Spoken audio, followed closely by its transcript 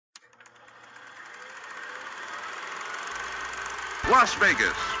Las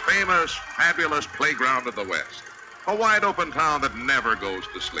Vegas, famous, fabulous playground of the West. A wide-open town that never goes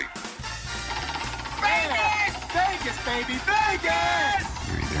to sleep. Vegas! Vegas, baby, Vegas!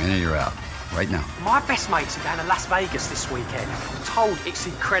 You're either in or you're out. Right now. My best mates are down to Las Vegas this weekend. I'm told it's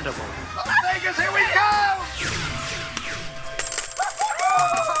incredible. Vegas, here we go!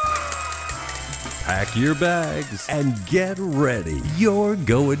 Pack your bags and get ready. You're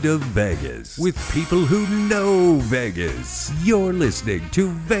going to Vegas with people who know Vegas. You're listening to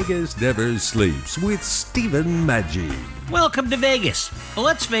Vegas Never Sleeps with Stephen Maggi. Welcome to Vegas. Well,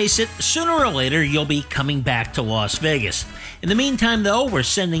 let's face it, sooner or later you'll be coming back to Las Vegas. In the meantime, though, we're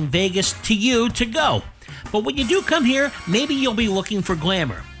sending Vegas to you to go. But when you do come here, maybe you'll be looking for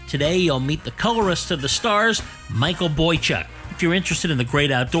glamour. Today, you'll meet the colorist of the stars, Michael Boychuk. If you're interested in the great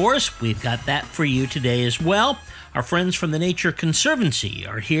outdoors, we've got that for you today as well. Our friends from the Nature Conservancy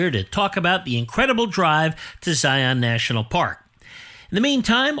are here to talk about the incredible drive to Zion National Park. In the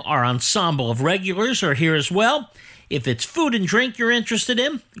meantime, our ensemble of regulars are here as well. If it's food and drink you're interested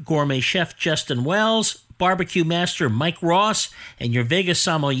in, gourmet chef Justin Wells, barbecue master Mike Ross, and your Vegas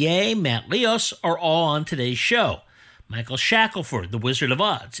sommelier Matt Leos are all on today's show. Michael Shackelford, the Wizard of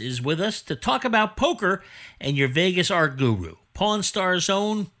Odds, is with us to talk about poker, and your Vegas art guru, Pawn Stars'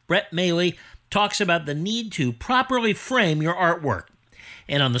 own Brett Mailey, talks about the need to properly frame your artwork.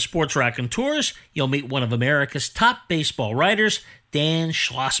 And on the Sports Raconteurs, you'll meet one of America's top baseball writers, Dan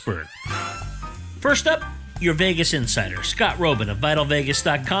Schlossberg. First up, your Vegas insider, Scott Robin of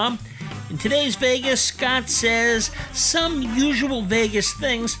VitalVegas.com. In today's Vegas, Scott says some usual Vegas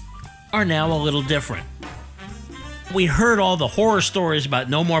things are now a little different. We heard all the horror stories about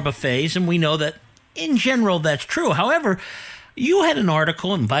no more buffets, and we know that in general that's true. However, you had an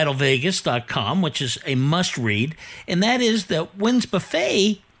article in VitalVegas.com, which is a must-read, and that is that Wynn's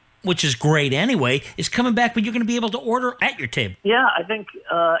Buffet, which is great anyway, is coming back, but you're going to be able to order at your table. Yeah, I think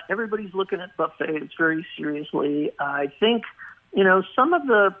everybody's looking at buffets very seriously. I think, some of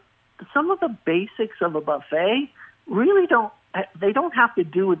the basics of a buffet really don't have to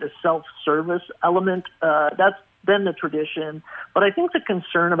do with the self-service element. That's been the tradition. But I think the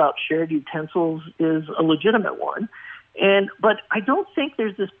concern about shared utensils is a legitimate one. But I don't think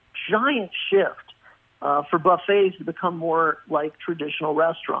there's this giant shift for buffets to become more like traditional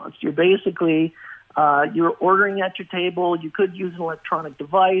restaurants. You're basically you're ordering at your table. You could use an electronic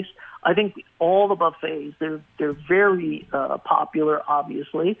device. I think all the buffets, they're very popular,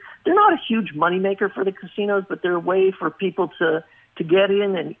 obviously. They're not a huge moneymaker for the casinos, but they're a way for people to get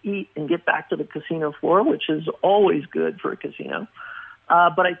in and eat and get back to the casino floor, which is always good for a casino.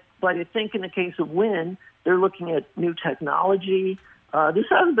 But I think in the case of Wynn, they're looking at new technology. This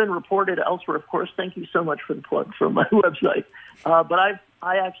hasn't been reported elsewhere, of course. Thank you so much for the plug from my website. But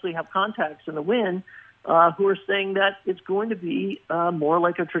I actually have contacts in the Wynn who are saying that it's going to be more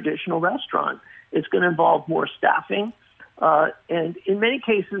like a traditional restaurant. It's going to involve more staffing. And in many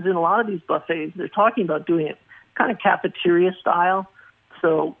cases, in a lot of these buffets, they're talking about doing it kind of cafeteria style.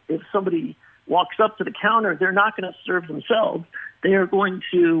 So if somebody walks up to the counter, they're not going to serve themselves. They are going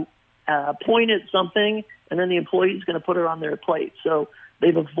to point at something, and then the employee is going to put it on their plate. So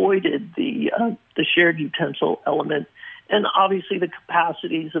they've avoided the shared utensil element. And obviously the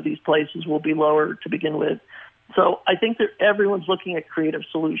capacities of these places will be lower to begin with. So I think that everyone's looking at creative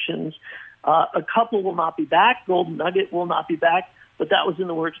solutions. A couple will not be back. Golden Nugget will not be back, but that was in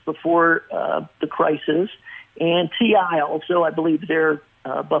the works before the crisis. And TI also, I believe their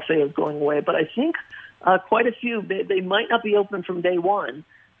buffet is going away. But I think quite a few, they might not be open from day one,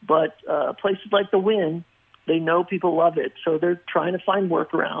 but places like the Wynn, they know people love it. So they're trying to find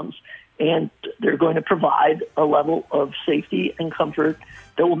workarounds, and they're going to provide a level of safety and comfort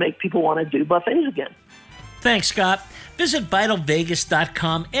that will make people want to do buffets again. Thanks, Scott. Visit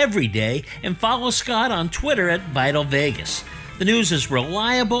VitalVegas.com every day and follow Scott on Twitter at VitalVegas. The news is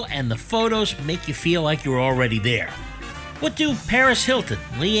reliable, and the photos make you feel like you're already there. What do Paris Hilton,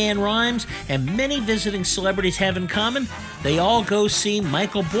 Leanne Rimes, and many visiting celebrities have in common? They all go see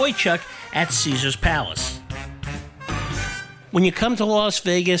Michael Boychuk at Caesars Palace. When you come to Las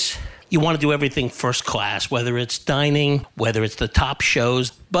Vegas, you want to do everything first class, whether it's dining, whether it's the top shows.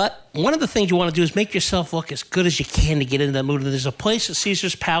 But one of the things you want to do is make yourself look as good as you can to get into that mood. And there's a place at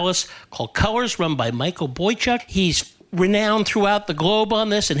Caesars Palace called Colors, run by Michael Boychuk. He's renowned throughout the globe on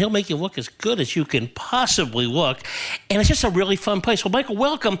this, and he'll make you look as good as you can possibly look. And it's just a really fun place. Well, Michael,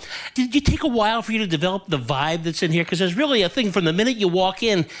 welcome. Did it take a while for you to develop the vibe that's in here? Because there's really a thing from the minute you walk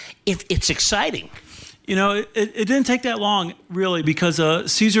in, it's exciting. You know, it didn't take that long, really, because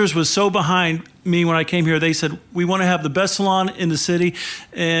Caesars was so behind me when I came here. They said, we want to have the best salon in the city,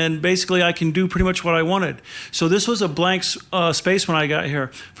 and basically I can do pretty much what I wanted. So this was a blank space when I got here.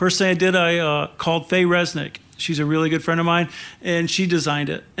 First thing I did, I called Faye Resnick. She's a really good friend of mine, and she designed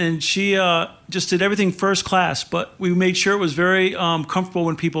it. And she just did everything first class, but we made sure it was very comfortable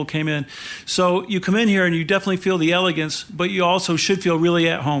when people came in. So you come in here and you definitely feel the elegance, but you also should feel really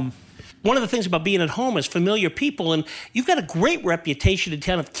at home. One of the things about being at home is familiar people, and you've got a great reputation in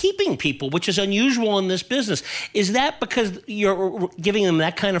town of keeping people, which is unusual in this business. Is that because you're giving them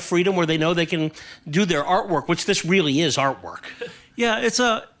that kind of freedom where they know they can do their artwork, which this really is artwork? Yeah, it's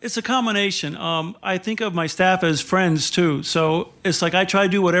a combination. I think of my staff as friends too, so it's like I try to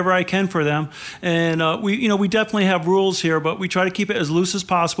do whatever I can for them, and we definitely have rules here, but we try to keep it as loose as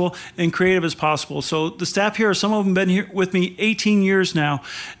possible and creative as possible. So the staff here, some of them have been here with me 18 years now,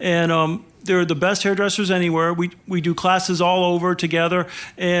 and they're the best hairdressers anywhere. We do classes all over together,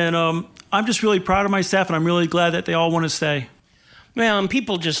 and I'm just really proud of my staff, and I'm really glad that they all want to stay. Well, and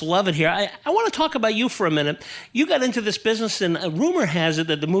people just love it here. I want to talk about you for a minute. You got into this business, and a rumor has it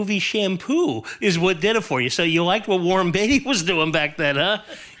that the movie Shampoo is what did it for you. So you liked what Warren Beatty was doing back then, huh?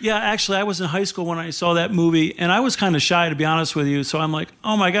 Yeah, actually, I was in high school when I saw that movie, and I was kind of shy, to be honest with you. So I'm like,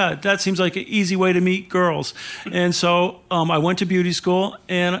 oh, my God, that seems like an easy way to meet girls. And so I went to beauty school,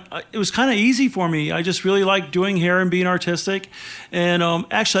 and it was kind of easy for me. I just really liked doing hair and being artistic. And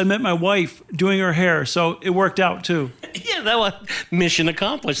actually, I met my wife doing her hair, so it worked out, too. Yeah, that was mission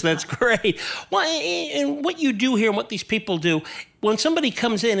accomplished. That's great. Well, and what you do here and what these people do, when somebody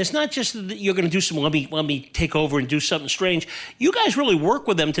comes in, it's not just that you're going to do some, let me take over and do something strange. You guys really work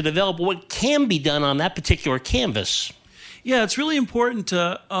with them to develop what can be done on that particular canvas. Yeah, it's really important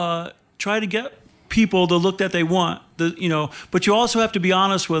to try to get people the look that they want, but you also have to be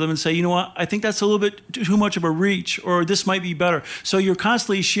honest with them and say, you know what, I think that's a little bit too much of a reach, or this might be better. So you're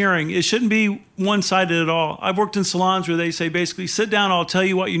constantly sharing. It shouldn't be one-sided at all. I've worked in salons where they say basically, sit down, I'll tell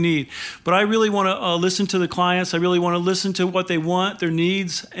you what you need. But I really want to listen to the clients. I really want to listen to what they want, their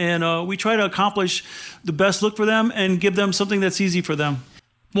needs, and we try to accomplish the best look for them and give them something that's easy for them.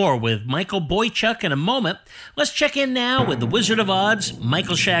 More with Michael Boychuk in a moment. Let's check in now with the Wizard of Odds,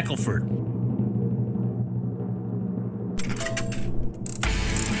 Michael Shackelford.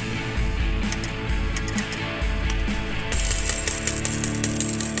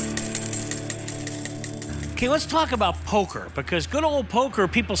 Okay, let's talk about poker, because good old poker,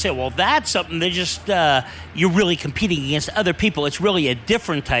 people say, well, that's something they're just, you're really competing against other people. It's really a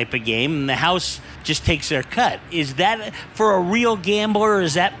different type of game, and the house just takes their cut. Is that, for a real gambler,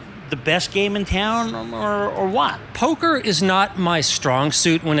 is that the best game in town, or what? Poker is not my strong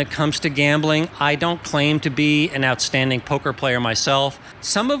suit when it comes to gambling. I don't claim to be an outstanding poker player myself.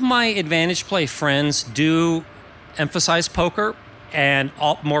 Some of my Advantage Play friends do emphasize poker, and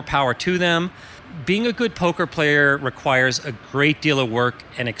more power to them. Being a good poker player requires a great deal of work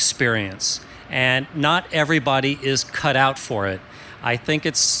and experience, and not everybody is cut out for it. I think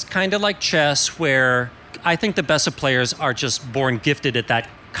it's kind of like chess, where I think the best of players are just born gifted at that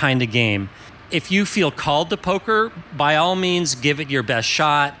kind of game. If you feel called to poker, by all means, give it your best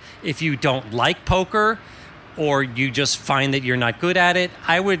shot. If you don't like poker, or you just find that you're not good at it,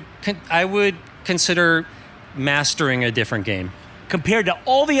 I would consider mastering a different game. Compared to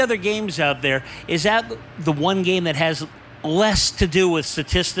all the other games out there, is that the one game that has less to do with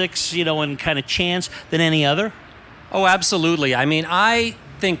statistics, and kind of chance than any other? Oh, absolutely. I mean, I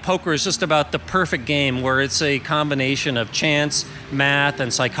think poker is just about the perfect game where it's a combination of chance, math,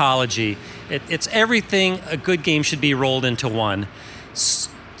 and psychology. It's everything a good game should be rolled into one.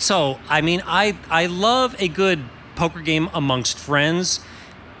 So, I mean, I love a good poker game amongst friends.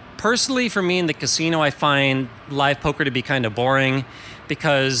 Personally, for me in the casino, I find live poker to be kind of boring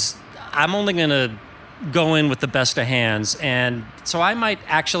because I'm only going to go in with the best of hands. And so I might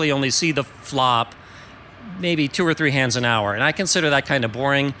actually only see the flop maybe 2 or 3 hands an hour. And I consider that kind of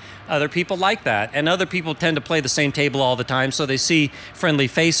boring. Other people like that. And other people tend to play the same table all the time, so they see friendly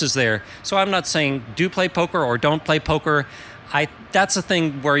faces there. So I'm not saying do play poker or don't play poker. That's a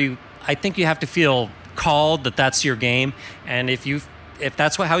thing where I think you have to feel called that that's your game. And if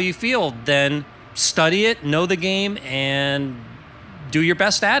that's how you feel, then study it, know the game, and do your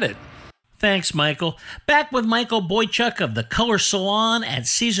best at it. Thanks, Michael. Back with Michael Boychuk of the Color Salon at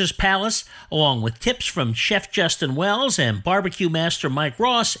Caesars Palace, along with tips from Chef Justin Wells and barbecue master Mike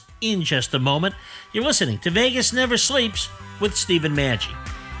Ross in just a moment. You're listening to Vegas Never Sleeps with Stephen Maggi.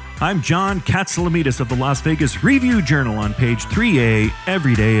 I'm John Katsalamides of the Las Vegas Review-Journal on page 3A,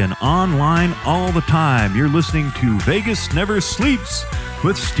 every day and online all the time. You're listening to Vegas Never Sleeps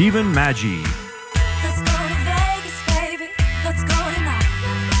with Stephen Maggi.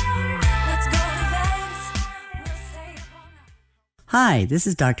 Hi, this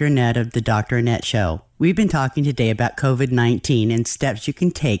is Dr. Annette of the Dr. Annette Show. We've been talking today about COVID-19 and steps you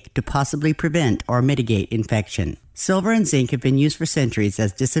can take to possibly prevent or mitigate infection. Silver and zinc have been used for centuries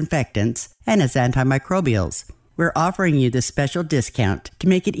as disinfectants and as antimicrobials. We're offering you this special discount to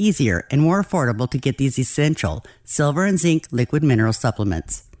make it easier and more affordable to get these essential silver and zinc liquid mineral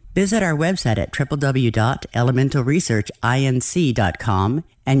supplements. Visit our website at www.elementalresearchinc.com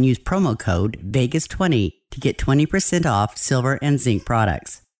and use promo code VEGAS20 to get 20% off silver and zinc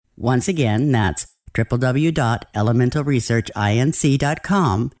products. Once again, that's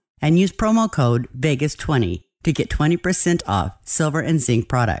www.elementalresearchinc.com and use promo code VEGAS20 to get 20% off silver and zinc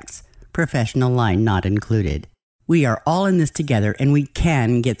products. Professional line not included. We are all in this together and we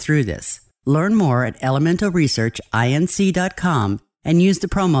can get through this. Learn more at elementalresearchinc.com and use the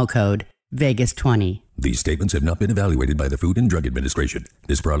promo code VEGAS20. These statements have not been evaluated by the Food and Drug Administration.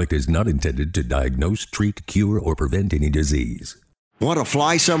 This product is not intended to diagnose, treat, cure, or prevent any disease. Want to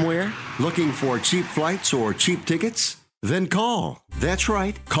fly somewhere? Looking for cheap flights or cheap tickets? Then call. That's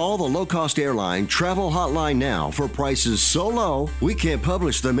right. Call the low-cost airline travel hotline now for prices so low we can't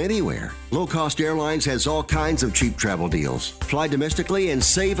publish them anywhere. Low Cost Airlines has all kinds of cheap travel deals. Fly domestically and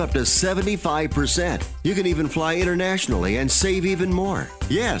save up to 75%. You can even fly internationally and save even more.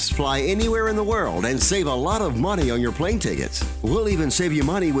 Yes, fly anywhere in the world and save a lot of money on your plane tickets. We'll even save you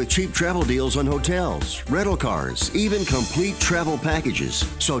money with cheap travel deals on hotels, rental cars, even complete travel packages.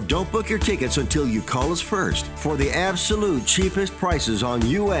 So don't book your tickets until you call us first for the absolute cheapest prices on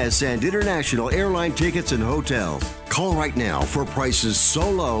U.S. and international airline tickets and hotels. Call right now for prices so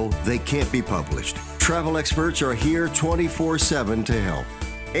low they can't be published. Travel experts are here 24/7 to help.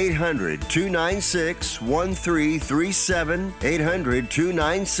 800-296-1337.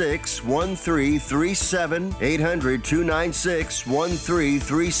 800-296-1337.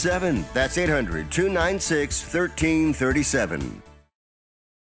 800-296-1337. That's 800-296-1337.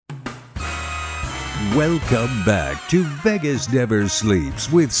 Welcome back to Vegas Never Sleeps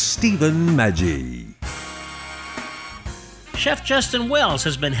with Stephen Maggi. Chef Justin Wells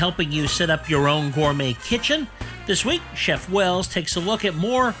has been helping you set up your own gourmet kitchen. This week, Chef Wells takes a look at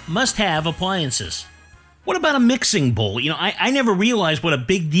more must-have appliances. What about a mixing bowl? I never realized what a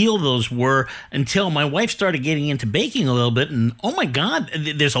big deal those were until my wife started getting into baking a little bit, and oh my God,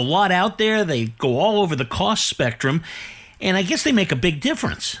 there's a lot out there. They go all over the cost spectrum, and I guess they make a big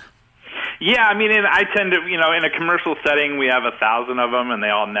difference. Yeah, I mean, I tend to, in a commercial setting, we have 1,000 of them, and they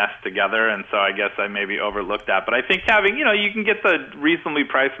all nest together, and so I guess I maybe overlooked that. But I think having, you can get the reasonably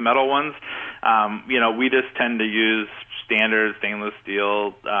priced metal ones. We just tend to use standard stainless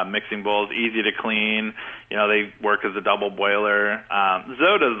steel mixing bowls, easy to clean. They work as a double boiler.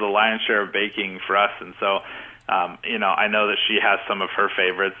 Zoe does the lion's share of baking for us, and so, I know that she has some of her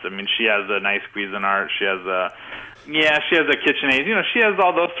favorites. I mean, she has a nice Cuisinart. She has a KitchenAid. She has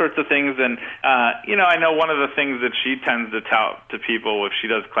all those sorts of things. And, I know one of the things that she tends to tout to people if she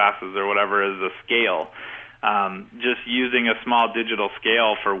does classes or whatever is a scale. Just using a small digital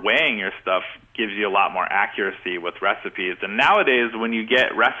scale for weighing your stuff gives you a lot more accuracy with recipes. And nowadays, when you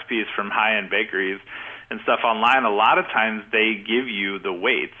get recipes from high-end bakeries and stuff online, a lot of times they give you the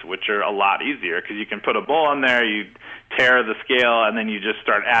weights, which are a lot easier because you can put a bowl in there, you tear the scale, and then you just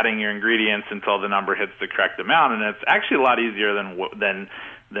start adding your ingredients until the number hits the correct amount. And it's actually a lot easier than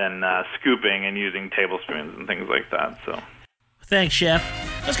scooping and using tablespoons and things like that. So, thanks, Chef.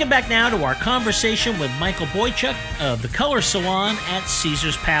 Let's get back now to our conversation with Michael Boychuk of the Color Salon at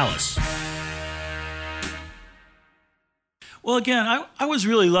Caesar's Palace. Well, again, I was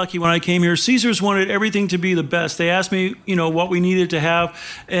really lucky when I came here. Caesars wanted everything to be the best. They asked me, what we needed to have,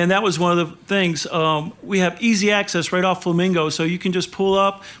 and that was one of the things. We have easy access right off Flamingo, so you can just pull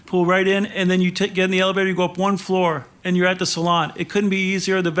right in, and then you get in the elevator, you go up one floor, and you're at the salon. It couldn't be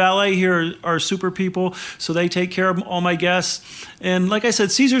easier. The valet here are super people, so they take care of all my guests. And like I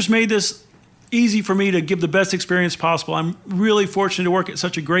said, Caesars made this easy for me to give the best experience possible. I'm really fortunate to work at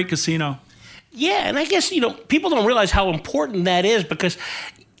such a great casino. Yeah, and I guess, people don't realize how important that is because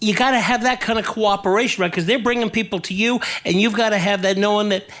you got to have that kind of cooperation, right? Because they're bringing people to you, and you've got to have that knowing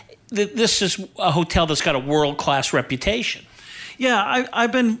that this is a hotel that's got a world-class reputation. Yeah,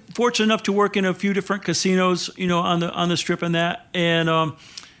 I've been fortunate enough to work in a few different casinos, on the Strip and that, and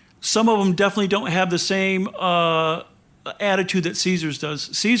some of them definitely don't have the same attitude that Caesars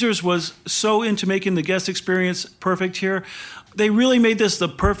does. Caesars was so into making the guest experience perfect here. They really made this the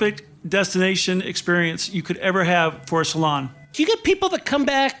perfect destination experience you could ever have for a salon. Do you get people that come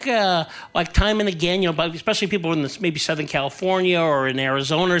back like time and again, especially people in maybe Southern California or in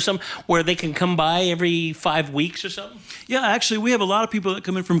Arizona or something, where they can come by every 5 weeks or something? Yeah, actually, we have a lot of people that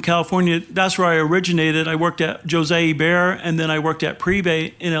come in from California. That's where I originated. I worked at Jose Bear, and then I worked at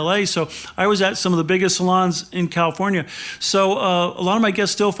Privé in LA. So I was at some of the biggest salons in California. So a lot of my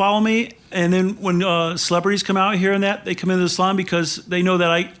guests still follow me. And then when celebrities come out here and that, they come into the salon because they know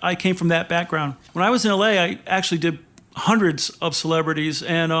that I came from that background. When I was in LA, I actually did hundreds of celebrities,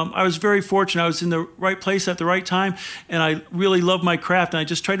 and I was very fortunate. I was in the right place at the right time, and I really love my craft, and I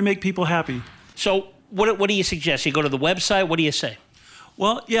just try to make people happy. So what do you suggest? You go to the website? What do you say?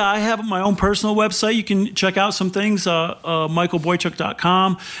 Well, yeah, I have my own personal website. You can check out some things,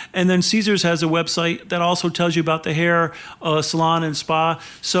 michaelboychuk.com. And then Caesars has a website that also tells you about the hair salon and spa.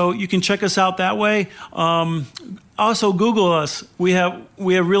 So you can check us out that way. Also, Google us. We have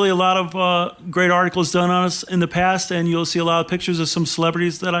really a lot of great articles done on us in the past, and you'll see a lot of pictures of some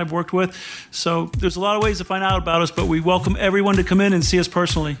celebrities that I've worked with. So there's a lot of ways to find out about us, but we welcome everyone to come in and see us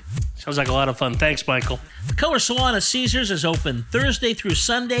personally. Sounds like a lot of fun. Thanks, Michael. The Color Salon at Caesars is open Thursday through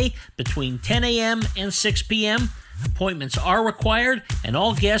Sunday between 10 a.m. and 6 p.m. Appointments are required, and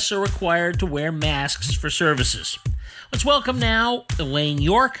all guests are required to wear masks for services. Let's welcome now Elaine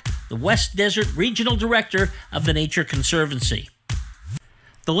York, the West Desert Regional Director of the Nature Conservancy.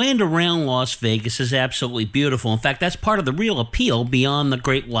 The land around Las Vegas is absolutely beautiful. In fact, that's part of the real appeal beyond the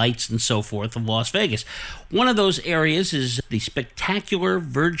great lights and so forth of Las Vegas. One of those areas is the spectacular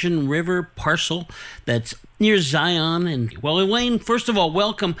Virgin River parcel that's near Zion. And, well, Elaine, first of all,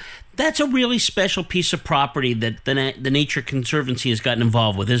 welcome. That's a really special piece of property that the Nature Conservancy has gotten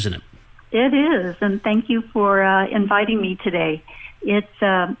involved with, isn't it? It is, and thank you for inviting me today. It's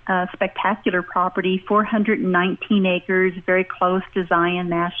a spectacular property, 419 acres, very close to Zion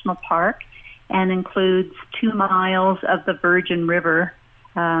National Park, and includes 2 miles of the Virgin River,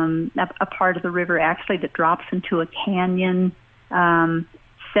 a part of the river actually that drops into a canyon.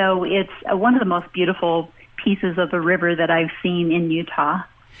 So it's one of the most beautiful pieces of the river that I've seen in Utah.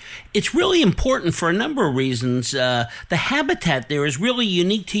 It's really important for a number of reasons. The habitat there is really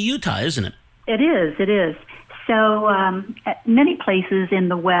unique to Utah, isn't it? It is. So at many places in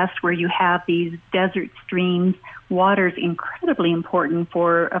the West where you have these desert streams, water is incredibly important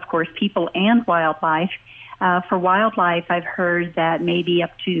for, of course, people and wildlife. For wildlife, I've heard that maybe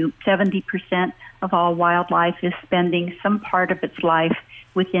up to 70% of all wildlife is spending some part of its life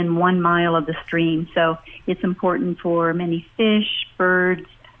within 1 mile of the stream. So it's important for many fish, birds,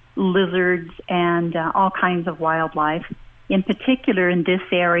 lizards, and all kinds of wildlife. In particular, in this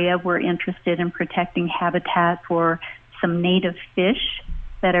area, we're interested in protecting habitat for some native fish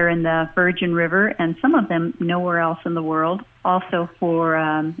that are in the Virgin River, and some of them nowhere else in the world, also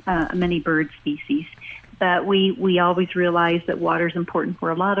for many bird species. But we always realize that water is important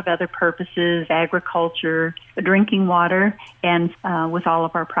for a lot of other purposes, agriculture, drinking water, and with all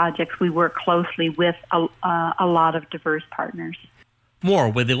of our projects, we work closely with a lot of diverse partners. More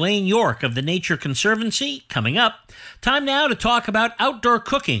with Elaine York of the Nature Conservancy coming up. Time now to talk about outdoor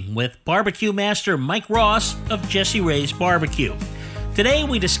cooking with barbecue master Mike Ross of Jessie Rae's Barbecue. Today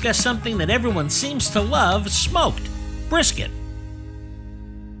we discuss something that everyone seems to love, smoked brisket.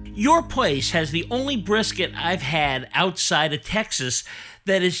 Your place has the only brisket I've had outside of Texas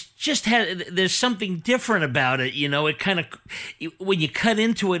that is just there's something different about it. You know, it kind of, when you cut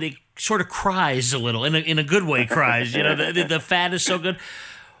into it, it sort of cries a little, in a good way cries. You know, the fat is so good.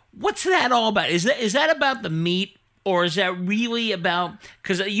 What's that all about? Is that about the meat, or is that really about,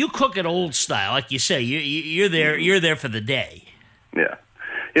 because you cook it old style, like you say, you're there for the day. Yeah.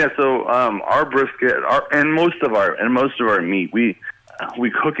 So our brisket, and most of our meat, we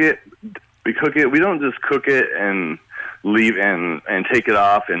cook it. We don't just cook it and leave and take it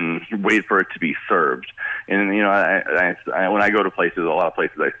off and wait for it to be served. And you know, I when I go to places, a lot of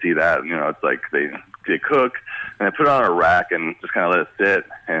places I see that, you know, it's like they cook and they put it on a rack and just kind of let it sit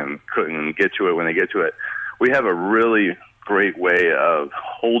and cook and get to it when they get to it. We have a really great way of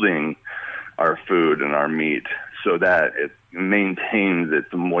holding our food and our meat so that it maintains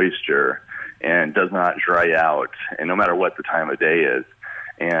its moisture and does not dry out, and no matter what the time of day is.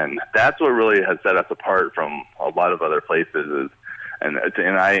 And that's what really has set us apart from a lot of other places.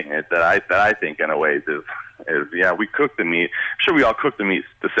 I think in a way is we cook the meat. I'm sure we all cook the meat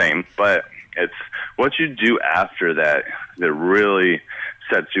the same, but it's what you do after that really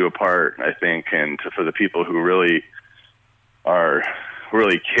sets you apart, I think, and for the people who really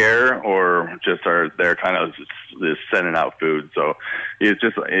care or just are there kind of just sending out food. So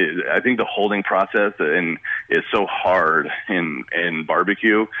I think the holding process is so hard in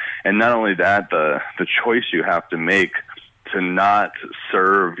barbecue. And not only that, the choice you have to make to not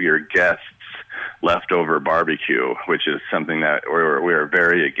serve your guests leftover barbecue, which is something that we're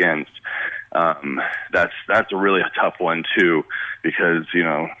very against. That's a really tough one too, because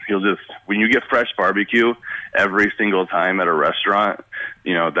when you get fresh barbecue every single time at a restaurant,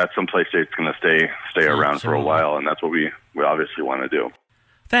 that's someplace that's going to stay around for a while, and that's what we obviously want to do.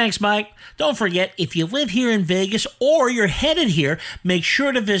 Thanks, Mike. Don't forget, if you live here in Vegas or you're headed here, make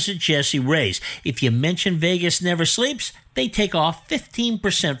sure to visit Jessie Rae's. If you mention Vegas Never Sleeps, they take off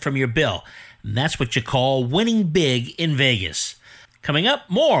 15% from your bill. And that's what you call winning big in Vegas. Coming up,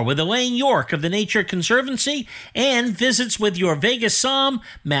 more with Elaine York of the Nature Conservancy and visits with your Vegas Somm,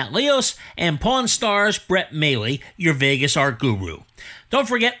 Matt Leos, and Pawn Stars, Brett Mailey, your Vegas art guru. Don't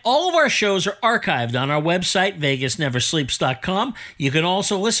forget, all of our shows are archived on our website, VegasNeverSleeps.com. You can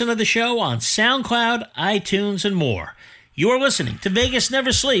also listen to the show on SoundCloud, iTunes, and more. You're listening to Vegas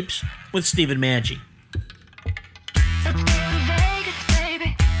Never Sleeps with Stephen Maggi.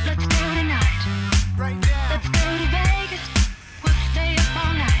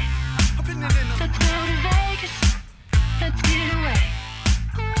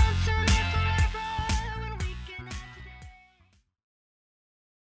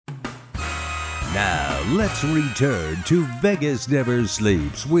 Now, let's return to Vegas Never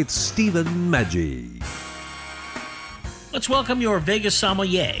Sleeps with Stephen Maggi. Let's welcome your Vegas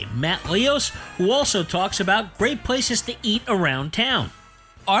sommelier, Matt Leos, who also talks about great places to eat around town.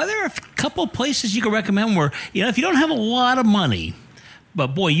 Are there a couple places you can recommend where, if you don't have a lot of money,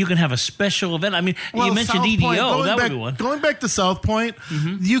 but boy, you can have a special event? I mean, you mentioned South Point, EDO, that would be one. Going back to South Point,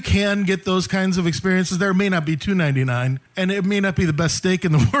 you can get those kinds of experiences. There may not be $2.99, and it may not be the best steak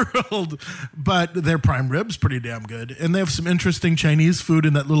in the world, but their prime rib's pretty damn good. And they have some interesting Chinese food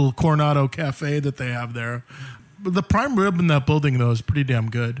in that little Coronado cafe that they have there. But the prime rib in that building, though, is pretty damn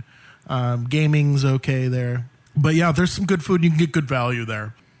good. Gaming's okay there. But yeah, there's some good food. You can get good value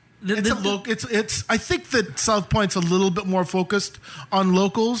there. I think that South Point's a little bit more focused on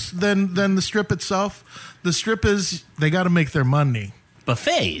locals than the Strip itself. The Strip they got to make their money.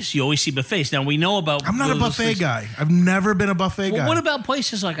 Buffets. You always see buffets. Now, we know about... I'm not a buffet guy. I've never been a buffet guy. What about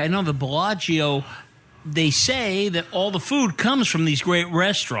places like, I know the Bellagio, they say that all the food comes from these great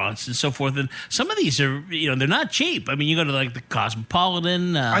restaurants and so forth. And some of these are, they're not cheap. I mean, you go to like the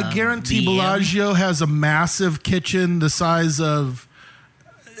Cosmopolitan. I guarantee Bellagio has a massive kitchen the size of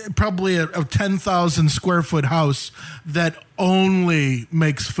probably a 10,000 square foot house that only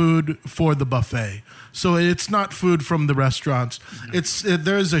makes food for the buffet. So it's not food from the restaurants.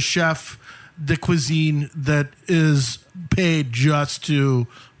 There's a chef de cuisine that is paid just to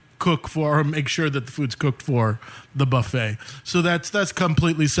cook for or make sure that the food's cooked for the buffet. So that's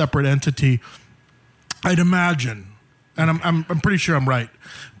completely separate entity, I'd imagine. And I'm pretty sure I'm right.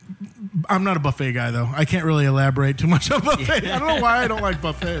 I'm not a buffet guy, though. I can't really elaborate too much on buffet. I don't know why I don't like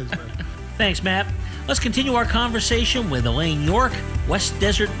buffets. Man. Thanks, Matt. Let's continue our conversation with Elaine York, West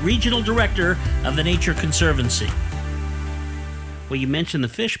Desert Regional Director of the Nature Conservancy. Well, you mentioned the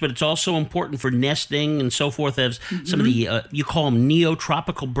fish, but it's also important for nesting and so forth as some of the, you call them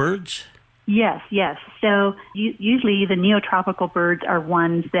neotropical birds? Yes. So usually the neotropical birds are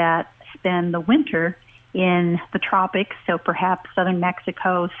ones that spend the winter in the tropics, so perhaps southern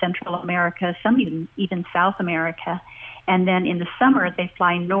Mexico, Central America, some even South America. And then in the summer, they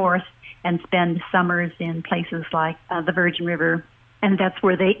fly north and spend summers in places like the Virgin River. And that's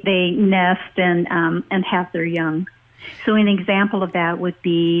where they nest and have their young. So an example of that would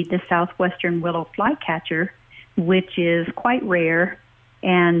be the southwestern willow flycatcher, which is quite rare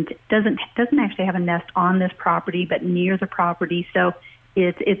and doesn't actually have a nest on this property, but near the property. So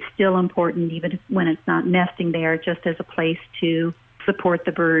it's still important, even when it's not nesting there, just as a place to support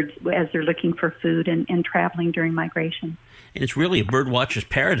the birds as they're looking for food and traveling during migration. And it's really a bird watcher's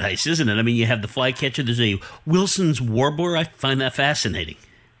paradise, isn't it? I mean, you have the flycatcher. There's a Wilson's warbler. I find that fascinating.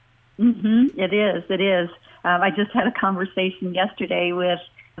 It is. I just had a conversation yesterday with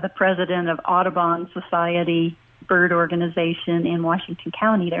the president of Audubon Society bird organization in Washington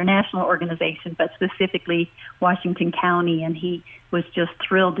County, their national organization, but specifically Washington County, and he was just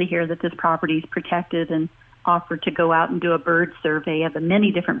thrilled to hear that this property is protected and offered to go out and do a bird survey of the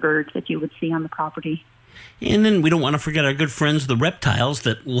many different birds that you would see on the property. And then we don't want to forget our good friends, the reptiles,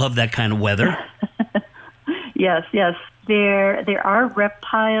 that love that kind of weather. Yes. There are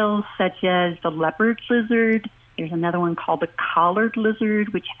reptiles such as the leopard lizard. There's another one called the collared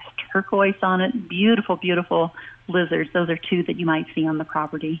lizard, which has turquoise on it. Beautiful, beautiful lizards. Those are two that you might see on the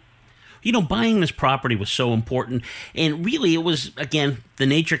property. Buying this property was so important. And really, it was, again, the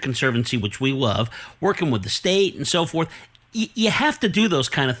Nature Conservancy, which we love, working with the state and so forth. You have to do those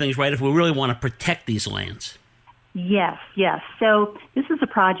kind of things, right, if we really want to protect these lands. Yes. So this is a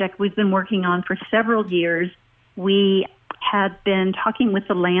project we've been working on for several years. We had been talking with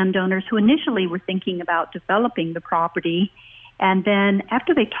the landowners who initially were thinking about developing the property. And then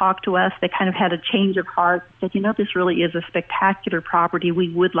after they talked to us, they kind of had a change of heart, said, this really is a spectacular property. We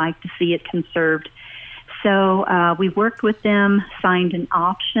would like to see it conserved. So we worked with them, signed an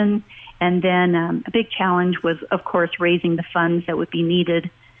option, and then a big challenge was, of course, raising the funds that would be needed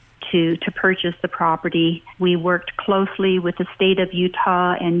to purchase the property. We worked closely with the state of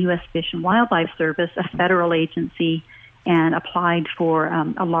Utah and U.S. Fish and Wildlife Service, a federal agency, and applied for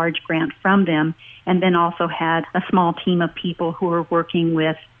a large grant from them, and then also had a small team of people who were working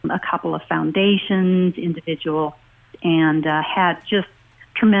with a couple of foundations, individual, and had just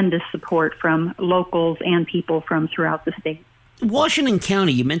tremendous support from locals and people from throughout the state. Washington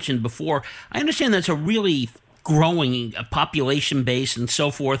County, you mentioned before, I understand that's a really growing population base and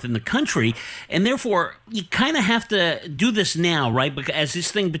so forth in the country, and therefore you kind of have to do this now, right? Because as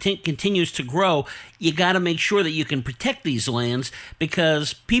this thing continues to grow, you got to make sure that you can protect these lands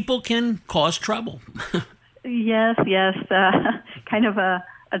because people can cause trouble. Yes, kind of a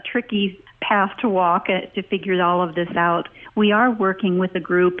tricky path to walk to figure all of this out. We are working with a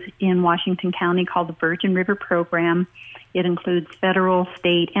group in Washington County called the Virgin River Program. It includes federal,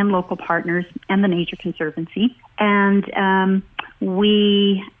 state, and local partners and the Nature Conservancy. And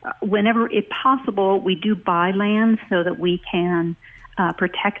we, whenever it's possible, we do buy land so that we can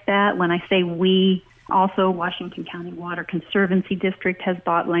protect that. When I say we, also Washington County Water Conservancy District has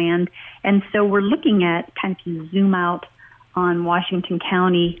bought land. And so we're looking at, kind of to zoom out on Washington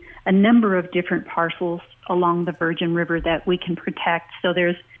County, a number of different parcels along the Virgin River that we can protect. So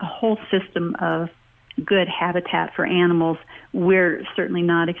there's a whole system of good habitat for animals. We're certainly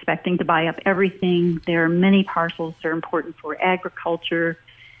not expecting to buy up everything. There are many parcels that are important for agriculture,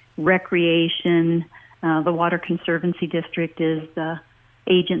 recreation. The Water Conservancy District is the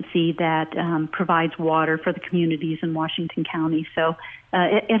agency that provides water for the communities in Washington County. So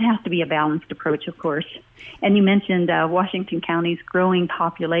it has to be a balanced approach, of course. And you mentioned Washington County's growing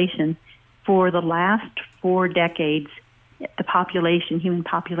population. For the last 4 decades, the human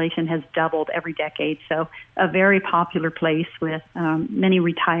population has doubled every decade. So a very popular place with many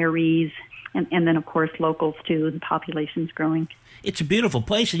retirees and then, of course, locals, too. The population's growing. It's a beautiful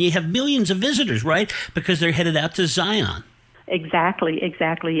place, and you have millions of visitors, right? Because they're headed out to Zion. Exactly.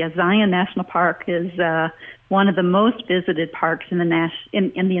 Zion National Park is one of the most visited parks in the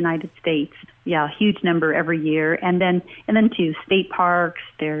United States. Yeah, a huge number every year. And then too, state parks,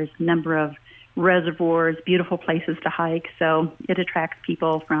 there's a number of reservoirs, beautiful places to hike. So it attracts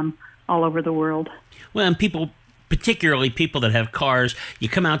people from all over the world. Well, and particularly people that have cars, you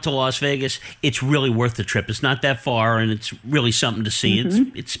come out to Las Vegas, it's really worth the trip. It's not that far, and it's really something to see.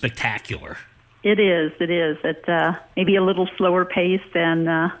 Mm-hmm. It's spectacular. It is. It's maybe a little slower pace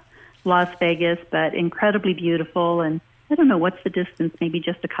than Las Vegas, but incredibly beautiful. And I don't know, what's the distance? Maybe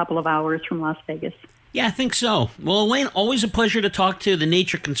just a couple of hours from Las Vegas. Yeah, I think so. Well, Elaine, always a pleasure to talk to the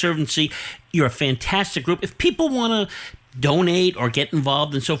Nature Conservancy. You're a fantastic group. If people want to donate or get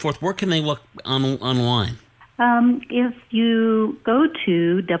involved and so forth, where can they look online? If you go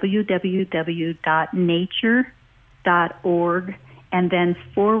to www.nature.org and then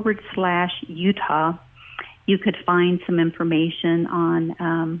 /Utah, you could find some information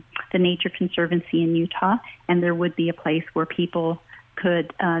on the Nature Conservancy in Utah, and there would be a place where people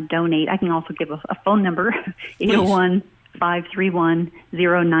could donate. I can also give a phone number,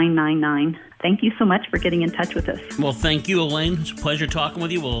 801-531-0999. Thank you so much for getting in touch with us. Well, thank you, Elaine. It's a pleasure talking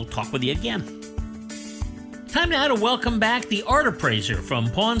with you. We'll talk with you again. Time now to welcome back the art appraiser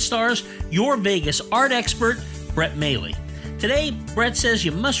from Pawn Stars, your Vegas art expert, Brett Mailey. Today, Brett says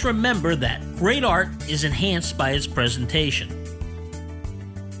you must remember that great art is enhanced by its presentation.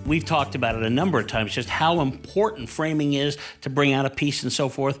 We've talked about it a number of times, just how important framing is to bring out a piece and so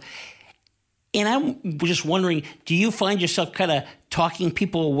forth. And I'm just wondering, do you find yourself kind of talking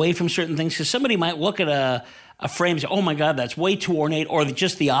people away from certain things? Because somebody might look at a frame and say, oh my God, that's way too ornate, or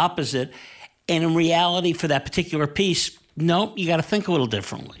just the opposite. And in reality, for that particular piece, no, you got to think a little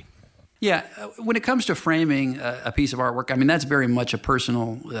differently. Yeah, when it comes to framing a piece of artwork, I mean, that's very much a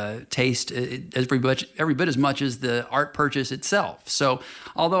personal taste, every bit as much as the art purchase itself. So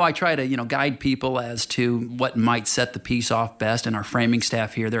although I try to, guide people as to what might set the piece off best, and our framing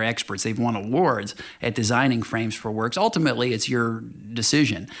staff here, they're experts. They've won awards at designing frames for works. Ultimately, it's your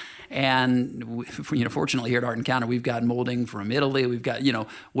decision. And fortunately here at Art Encounter, we've got molding from Italy. We've got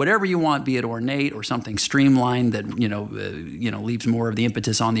whatever you want, be it ornate or something streamlined that leaves more of the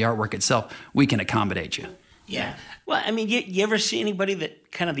impetus on the artwork itself. We can accommodate you. Yeah. Well, I mean, you ever see anybody that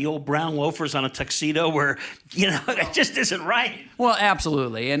kind of the old brown loafers on a tuxedo where, it just isn't right. Well,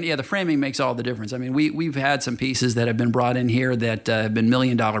 absolutely. And the framing makes all the difference. I mean, we've had some pieces that have been brought in here that have been $1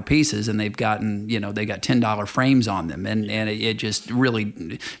 million pieces, and they've gotten, they got $10 frames on them. And it just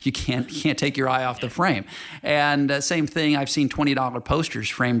really, you can't take your eye off the frame. And same thing, I've seen $20 posters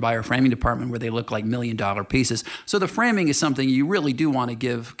framed by our framing department where they look like $1 million pieces. So the framing is something you really do want to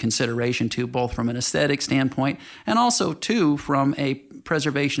give consideration to, both from an aesthetic standpoint and also, too, from a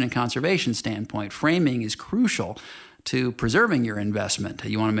preservation and conservation standpoint. Framing is crucial to preserving your investment.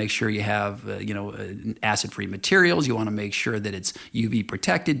 You want to make sure you have, acid-free materials. You want to make sure that it's UV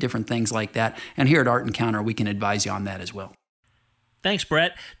protected, different things like that. And here at Art Encounter, we can advise you on that as well. Thanks,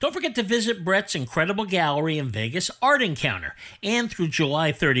 Brett. Don't forget to visit Brett's incredible gallery in Vegas, Art Encounter. And through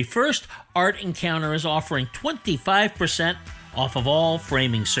July 31st, Art Encounter is offering 25% off of all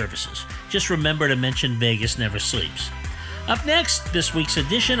framing services. Just remember to mention Vegas Never Sleeps. Up next, this week's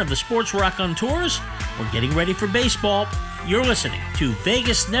edition of the Sports Rock on Tours. We're getting ready for baseball. You're listening to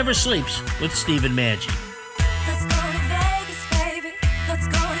Vegas Never Sleeps with Stephen Maggi. Let's go to Vegas, baby. Let's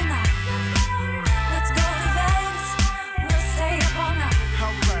go tonight. Let's go to Vegas. We'll stay up all night.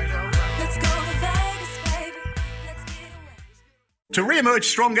 Let's go to Vegas, baby. Let's get away. To re-emerge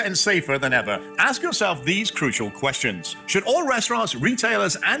stronger and safer than ever, ask yourself these crucial questions. Should all restaurants,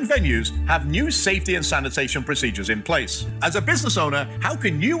 retailers, and venues have new safety and sanitation procedures in place? As a business owner, how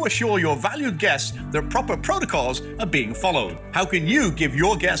can you assure your valued guests that proper protocols are being followed? How can you give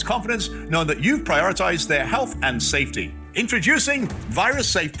your guests confidence knowing that you've prioritized their health and safety? Introducing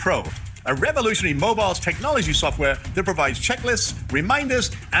VirusSafe Pro, a revolutionary mobile technology software that provides checklists, reminders,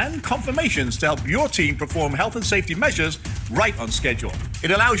 and confirmations to help your team perform health and safety measures right on schedule.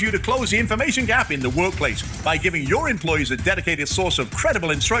 It allows you to close the information gap in the workplace by giving your employees a dedicated source of credible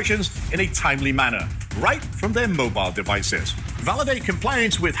instructions in a timely manner, right from their mobile devices. Validate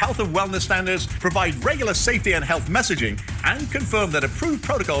compliance with health and wellness standards, provide regular safety and health messaging, and confirm that approved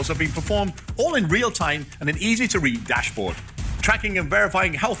protocols are being performed all in real time and an easy-to-read dashboard. Tracking and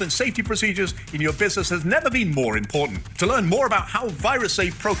verifying health and safety procedures in your business has never been more important. To learn more about how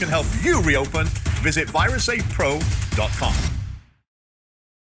VirusSafe Pro can help you reopen, visit virussafepro.com.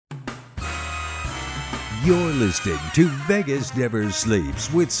 You're listening to Vegas Never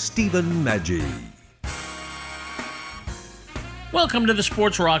Sleeps with Stephen Maggi. Welcome to the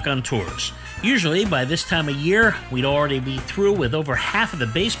Sports Rock on Tours. Usually, by this time of year, we'd already be through with over half of the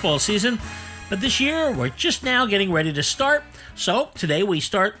baseball season, but this year, we're just now getting ready to start. So, today we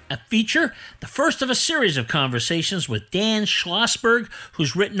start a feature, the first of a series of conversations with Dan Schlossberg,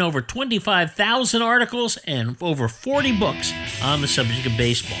 who's written over 25,000 articles and over 40 books on the subject of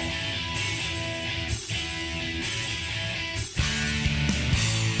baseball.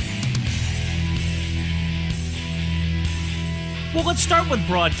 Well, let's start with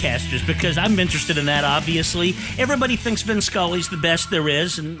broadcasters, because I'm interested in that, obviously. Everybody thinks Vin Scully's the best there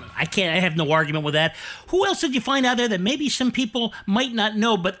is, and I have no argument with that. Who else did you find out there that maybe some people might not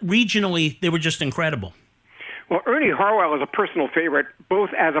know, but regionally they were just incredible? Well, Ernie Harwell is a personal favorite,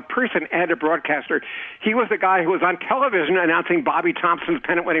 both as a person and a broadcaster. He was the guy who was on television announcing Bobby Thompson's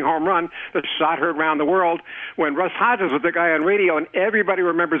pennant-winning home run, the shot heard around the world, when Russ Hodges was the guy on radio, and everybody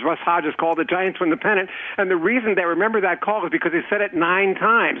remembers Russ Hodges called the Giants win the pennant. And the reason they remember that call is because he said it 9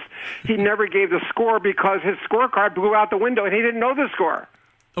 times. He never gave the score because his scorecard blew out the window, and he didn't know the score.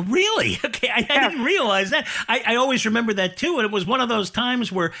 Oh, really? Okay, I didn't realize that. I always remember that, too, and it was one of those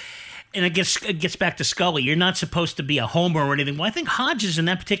times where... And it gets back to Scully. You're not supposed to be a homer or anything. Well, I think Hodges in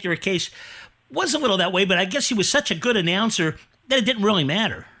that particular case was a little that way, but I guess he was such a good announcer that it didn't really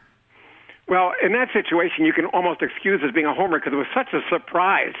matter. Well, in that situation, you can almost excuse as being a homer because it was such a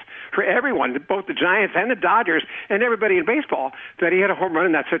surprise for everyone, both the Giants and the Dodgers and everybody in baseball, that he had a home run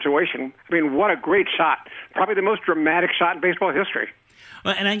in that situation. I mean, what a great shot. Probably the most dramatic shot in baseball history.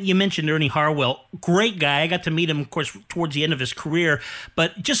 And you mentioned Ernie Harwell, great guy. I got to meet him, of course, towards the end of his career,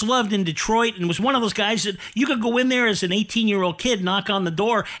 but just loved in Detroit and was one of those guys that you could go in there as an 18-year-old kid, knock on the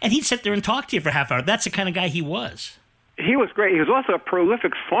door, and he'd sit there and talk to you for a half hour. That's the kind of guy he was. He was great. He was also a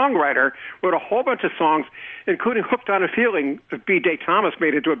prolific songwriter, wrote a whole bunch of songs, including Hooked on a Feeling, that B. J. Thomas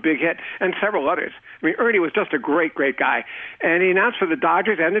made into a big hit, and several others. I mean, Ernie was just a great, great guy. And he announced for the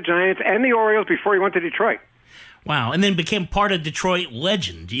Dodgers and the Giants and the Orioles before he went to Detroit. Wow, and then became part of Detroit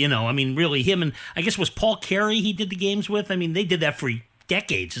legend, I mean, really, him and, I guess, was Paul Carey he did the games with? I mean, they did that for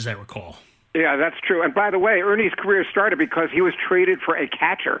decades, as I recall. Yeah, that's true. And by the way, Ernie's career started because he was traded for a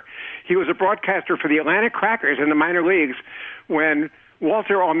catcher. He was a broadcaster for the Atlanta Crackers in the minor leagues when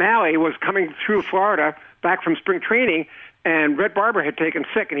Walter O'Malley was coming through Florida back from spring training, and Red Barber had taken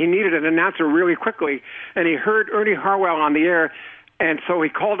sick, and he needed an announcer really quickly. And he heard Ernie Harwell on the air And so he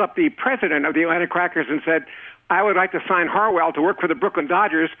called up the president of the Atlanta Crackers and said, I would like to sign Harwell to work for the Brooklyn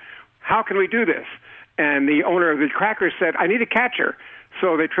Dodgers. How can we do this? And the owner of the Crackers said, I need a catcher.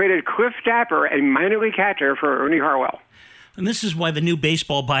 So they traded Cliff Dapper, a minor league catcher, for Ernie Harwell. And this is why the new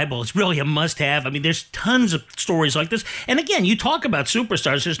baseball Bible is really a must-have. I mean, there's tons of stories like this. And again, you talk about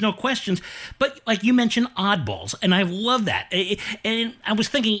superstars, there's no questions. But like you mentioned, oddballs, and I love that. And I was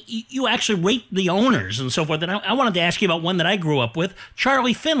thinking, you actually rate the owners and so forth. And I wanted to ask you about one that I grew up with,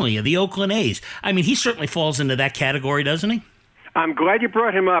 Charlie Finley of the Oakland A's. I mean, he certainly falls into that category, doesn't he? I'm glad you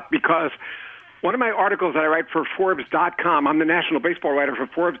brought him up because one of my articles that I write for Forbes.com, I'm the national baseball writer for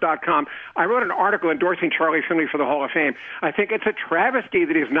Forbes.com, I wrote an article endorsing Charlie Finley for the Hall of Fame. I think it's a travesty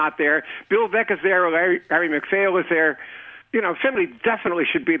that he's not there. Bill Veeck is there, Larry McPhail is there. You know, Finley definitely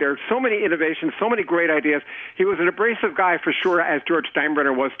should be there. So many innovations, so many great ideas. He was an abrasive guy for sure, as George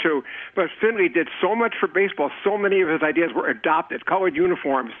Steinbrenner was too. But Finley did so much for baseball. So many of his ideas were adopted. Colored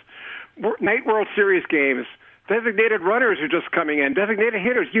uniforms, night World Series games, designated runners are just coming in, designated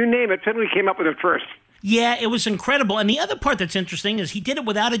hitters, you name it, Finley came up with it first. Yeah, it was incredible. And the other part that's interesting is he did it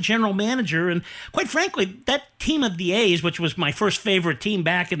without a general manager. And quite frankly, that team of the A's, which was my first favorite team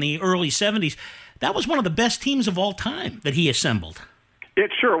back in the early 70s, that was one of the best teams of all time that he assembled.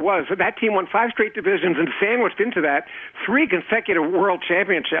 It sure was. That team won 5 straight divisions and sandwiched into that 3 consecutive world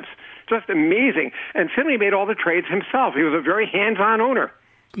championships. Just amazing. And Finley made all the trades himself. He was a very hands-on owner.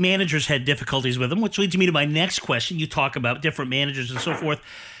 Managers had difficulties with him, which leads me to my next question. You talk about different managers and so forth.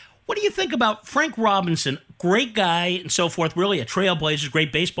 What do you think about Frank Robinson? Great guy and so forth, really a trailblazer,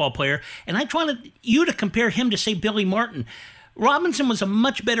 great baseball player. And I wanted you to compare him to, say, Billy Martin. Robinson was a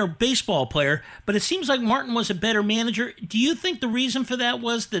much better baseball player, but it seems like Martin was a better manager. Do you think the reason for that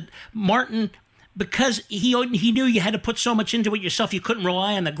was that Martin, because he knew you had to put so much into it yourself, you couldn't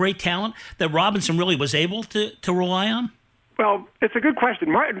rely on the great talent that Robinson really was able to rely on? Well, it's a good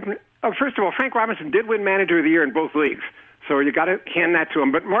question. Martin, first of all, Frank Robinson did win Manager of the Year in both leagues, so you got to hand that to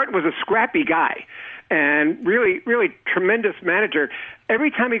him. But Martin was a scrappy guy and really, really tremendous manager.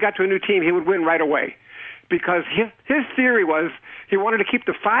 Every time he got to a new team, he would win right away because his theory was he wanted to keep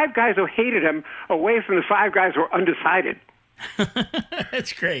the 5 guys who hated him away from the 5 guys who were undecided.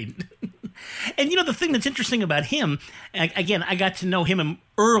 That's great. And, you know, the thing that's interesting about him, again, I got to know him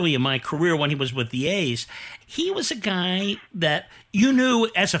early in my career when he was with the A's. He was a guy that you knew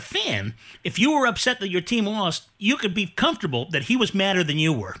as a fan, if you were upset that your team lost, you could be comfortable that he was madder than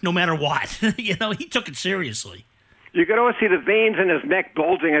you were, no matter what. You know, he took it seriously. You could always see the veins in his neck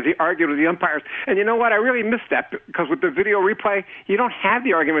bulging as he argued with the umpires. And you know what? I really missed that because with the video replay, you don't have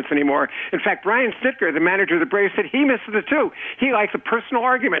the arguments anymore. In fact, Brian Snitker, the manager of the Braves, said he misses it too. He likes the personal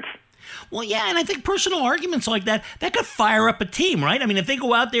arguments. Well, yeah, and I think personal arguments like that could fire up a team, right? I mean, if they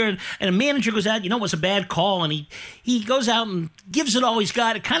go out there and a manager goes out, you know, it was a bad call, and he goes out and gives it all he's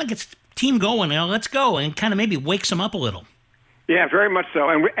got, it kind of gets the team going, you know, let's go, and kind of maybe wakes them up a little. Yeah, very much so,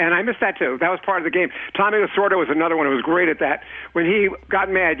 and I missed that too. That was part of the game. Tommy Lasorda was another one who was great at that. When he got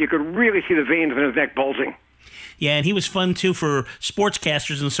mad, you could really see the veins in his neck bulging. Yeah, and he was fun, too, for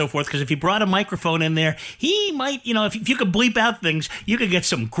sportscasters and so forth, because if you brought a microphone in there, he might, you know, if you could bleep out things, you could get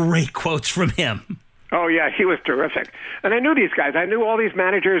some great quotes from him. Oh, yeah, he was terrific. And I knew these guys. I knew all these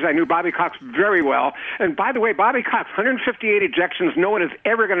managers. I knew Bobby Cox very well. And by the way, Bobby Cox, 158 ejections. No one is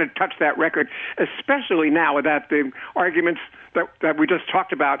ever going to touch that record, especially now without the arguments that we just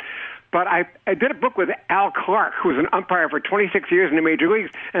talked about. But I did a book with Al Clark, who was an umpire for 26 years in the major leagues,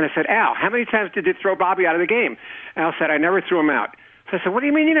 and I said, Al, how many times did you throw Bobby out of the game? Al said, I never threw him out. So I said, what do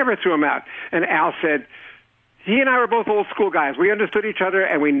you mean you never threw him out? And Al said, he and I were both old school guys. We understood each other,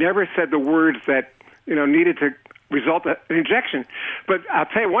 and we never said the words that, you know, needed to result in an ejection. But I'll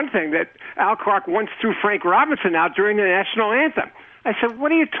tell you one thing, that Al Clark once threw Frank Robinson out during the national anthem. I said,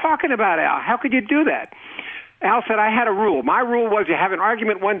 what are you talking about, Al? How could you do that? Al said, I had a rule. My rule was you have an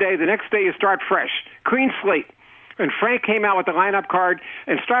argument one day, the next day you start fresh, clean slate. And Frank came out with the lineup card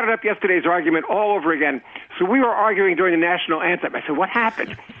and started up yesterday's argument all over again. So we were arguing during the national anthem. I said, what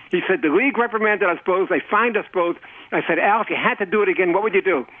happened? He said, the league reprimanded us both. They fined us both. I said, Al, if you had to do it again, what would you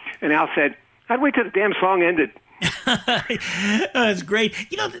do? And Al said, I'd wait till the damn song ended. That's great.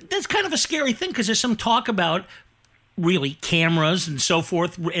 You know, that's kind of a scary thing because there's some talk about really cameras and so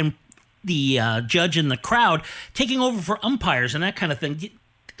forth and the judge and the crowd taking over for umpires and that kind of thing.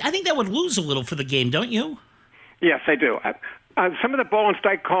 I think that would lose a little for the game, don't you? Yes, I do. Some of the ball and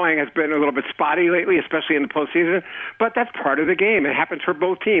strike calling has been a little bit spotty lately, especially in the postseason, but that's part of the game. It happens for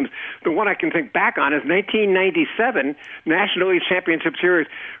both teams. The one I can think back on is 1997 National League Championship Series.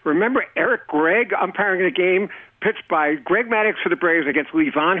 Remember Eric Gregg umpiring a game pitched by Greg Maddux for the Braves against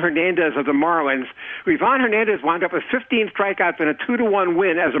Livan Hernandez of the Marlins. Livan Hernandez wound up with 15 strikeouts and a 2-1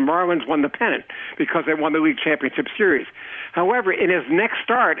 win as the Marlins won the pennant because they won the League Championship Series. However, in his next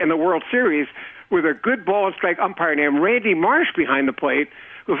start in the World Series, with a good ball and strike umpire named Randy Marsh behind the plate,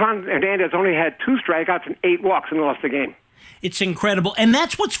 Livan Hernandez only had 2 strikeouts and 8 walks and lost the game. It's incredible. And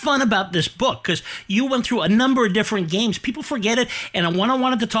that's what's fun about this book, because you went through a number of different games. People forget it. And one I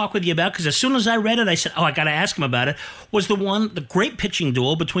wanted to talk with you about, because as soon as I read it, I said, I got to ask him about it, was the great pitching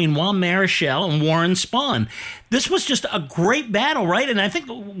duel between Juan Marichal and Warren Spahn. This was just a great battle, right? And I think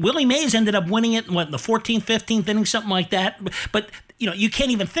Willie Mays ended up winning it in the 14th, 15th inning, something like that. But you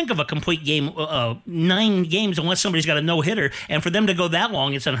can't even think of a complete game, 9 games, unless somebody's got a no-hitter. And for them to go that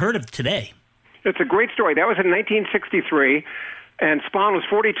long, it's unheard of today. It's a great story. That was in 1963, and Spahn was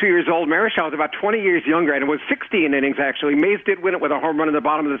 42 years old. Marichal was about 20 years younger, and it was 16 innings, actually. Mays did win it with a home run in the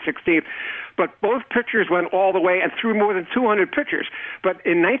bottom of the 16th, but both pitchers went all the way and threw more than 200 pitchers. But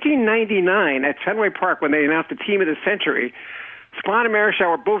in 1999 at Fenway Park, when they announced the team of the century, Spahn and Marichal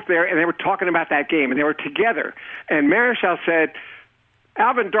were both there, and they were talking about that game, and they were together. And Marichal said,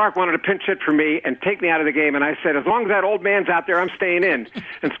 Alvin Dark wanted to pinch hit for me and take me out of the game, and I said, as long as that old man's out there, I'm staying in.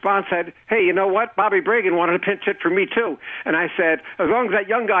 And Spahn said, hey, you know what? Bobby Bragan wanted to pinch hit for me, too. And I said, as long as that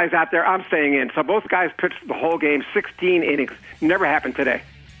young guy's out there, I'm staying in. So both guys pitched the whole game, 16 innings. Never happened today.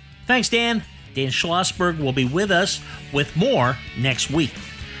 Thanks, Dan. Dan Schlossberg will be with us with more next week.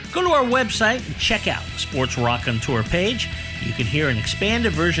 Go to our website and check out the Sports Rock on Tour page. You can hear an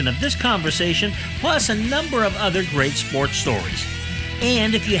expanded version of this conversation, plus a number of other great sports stories.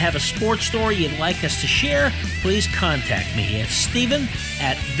 And if you have a sports story you'd like us to share, please contact me at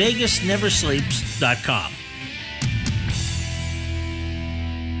Steven@VegasNeverSleeps.com.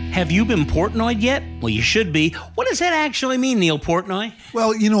 Have you been Portnoyed yet? Well, you should be. What does that actually mean, Neil Portnoy?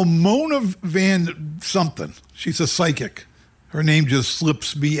 Well, Mona Van something. She's a psychic. Her name just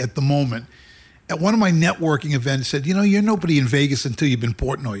slips me at the moment. At one of my networking events said, you're nobody in Vegas until you've been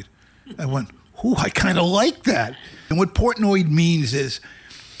Portnoyed. I went, I kind of like that. And what Portnoyed means is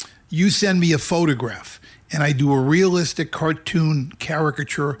you send me a photograph and I do a realistic cartoon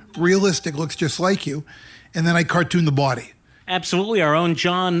caricature. Realistic, looks just like you. And then I cartoon the body. Absolutely. Our own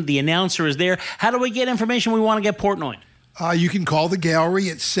John, the announcer, is there. How do we get information we want to get Portnoyed? You can call the gallery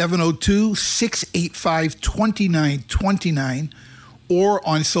at 702-685-2929 or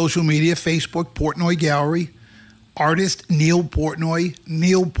on social media, Facebook, Portnoy Gallery, artist Neil Portnoy,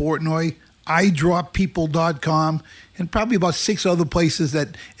 iDrawPeople.com, and probably about 6 other places that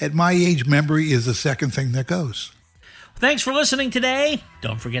at my age memory is the second thing that goes. Thanks for listening today.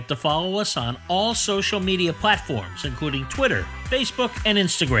 Don't forget to follow us on all social media platforms, including Twitter, Facebook, and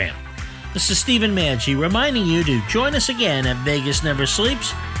Instagram. This is Stephen Maggi reminding you to join us again at Vegas Never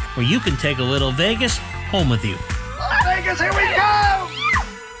Sleeps, where you can take a little Vegas home with you. Vegas, here we go!